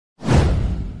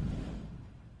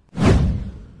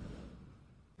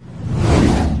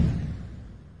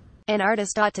An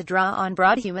artist ought to draw on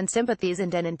broad human sympathies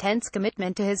and an intense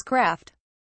commitment to his craft.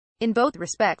 In both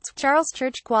respects, Charles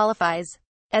Church qualifies.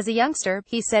 As a youngster,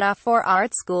 he set off for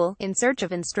art school, in search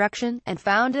of instruction, and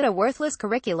found it a worthless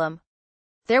curriculum.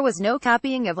 There was no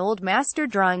copying of old master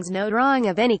drawings, no drawing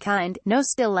of any kind, no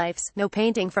still lifes, no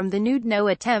painting from the nude, no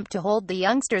attempt to hold the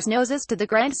youngsters' noses to the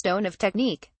grindstone of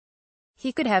technique.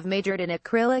 He could have majored in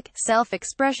acrylic,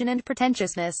 self-expression and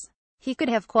pretentiousness. He could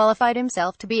have qualified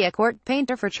himself to be a court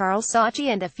painter for Charles Saatchi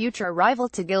and a future rival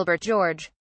to Gilbert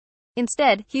George.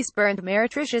 Instead, he spurned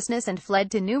meretriciousness and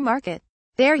fled to Newmarket.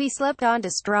 There he slept on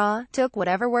straw, took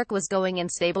whatever work was going in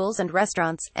stables and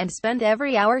restaurants, and spent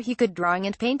every hour he could drawing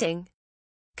and painting.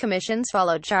 Commissions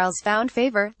followed. Charles found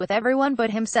favor with everyone but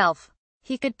himself.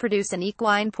 He could produce an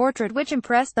equine portrait which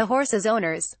impressed the horse's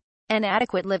owners. An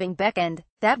adequate living beckoned.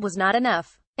 That was not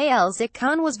enough. Al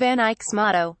Zikhan was Van Eyck's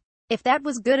motto. If that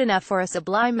was good enough for a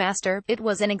sublime master, it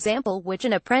was an example which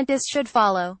an apprentice should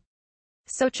follow.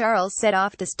 So Charles set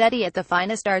off to study at the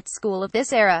finest art school of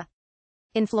this era.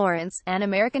 In Florence, an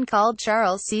American called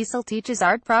Charles Cecil teaches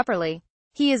art properly.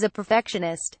 He is a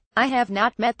perfectionist. I have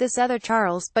not met this other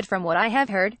Charles, but from what I have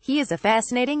heard, he is a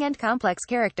fascinating and complex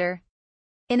character.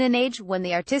 In an age when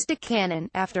the artistic canon,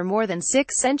 after more than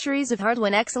 6 centuries of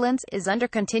hard-won excellence, is under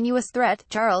continuous threat,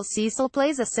 Charles Cecil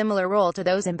plays a similar role to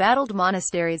those embattled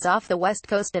monasteries off the west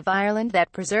coast of Ireland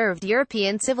that preserved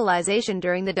European civilization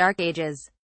during the Dark Ages.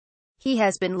 He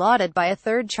has been lauded by a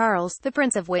third Charles, the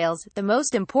Prince of Wales, the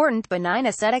most important benign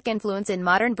ascetic influence in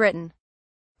modern Britain.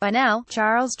 By now,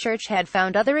 Charles Church had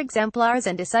found other exemplars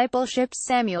and discipleships: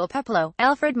 Samuel Peploe,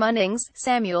 Alfred Munnings,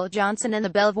 Samuel Johnson and the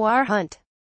Belvoir Hunt.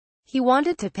 He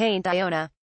wanted to paint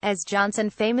Iona. As Johnson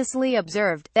famously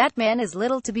observed, that man is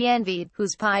little to be envied,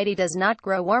 whose piety does not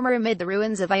grow warmer amid the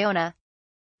ruins of Iona.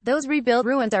 Those rebuilt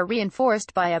ruins are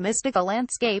reinforced by a mystical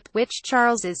landscape, which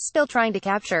Charles is still trying to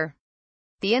capture.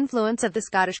 The influence of the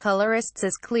Scottish colorists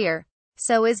is clear.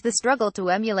 So is the struggle to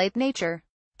emulate nature.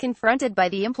 Confronted by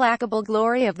the implacable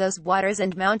glory of those waters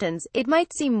and mountains, it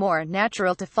might seem more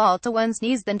natural to fall to one's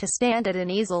knees than to stand at an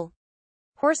easel.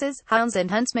 Horses, hounds and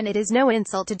huntsmen, it is no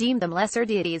insult to deem them lesser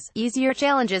deities, easier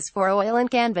challenges for oil and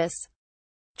canvas.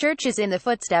 Church is in the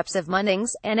footsteps of Munnings,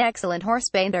 an excellent horse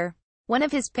painter. One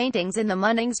of his paintings in the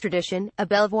Munnings tradition, a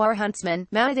Belvoir huntsman,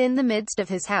 mounted in the midst of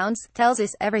his hounds, tells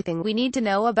us everything we need to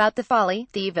know about the folly,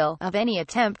 the evil, of any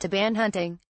attempt to ban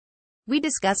hunting. We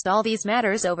discussed all these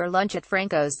matters over lunch at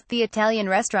Franco's, the Italian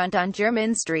restaurant on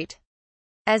Jermyn Street.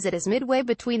 As it is midway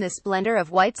between the splendor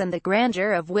of White's and the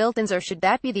grandeur of Wilton's, or should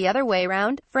that be the other way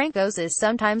round, Franco's is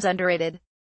sometimes underrated.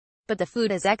 But the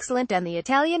food is excellent and the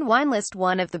Italian wine list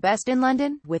one of the best in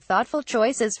London, with thoughtful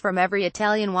choices from every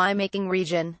Italian winemaking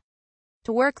region.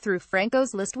 To work through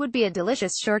Franco's list would be a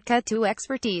delicious shortcut to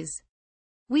expertise.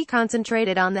 We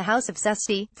concentrated on the House of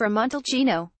Sesti, from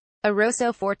Montalcino. A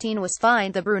Rosso 14 was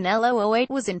fine, the Brunello 08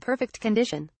 was in perfect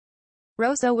condition.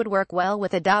 Rosso would work well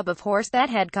with a daub of horse that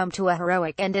had come to a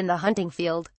heroic end in the hunting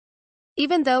field.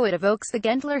 Even though it evokes the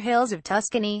gentler hills of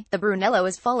Tuscany, the Brunello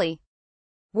is fully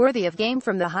worthy of game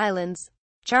from the Highlands.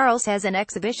 Charles has an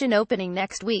exhibition opening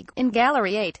next week, in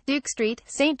Gallery 8, Duke Street,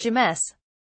 St. James.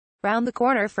 Round the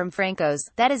corner from Franco's,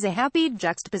 that is a happy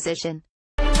juxtaposition.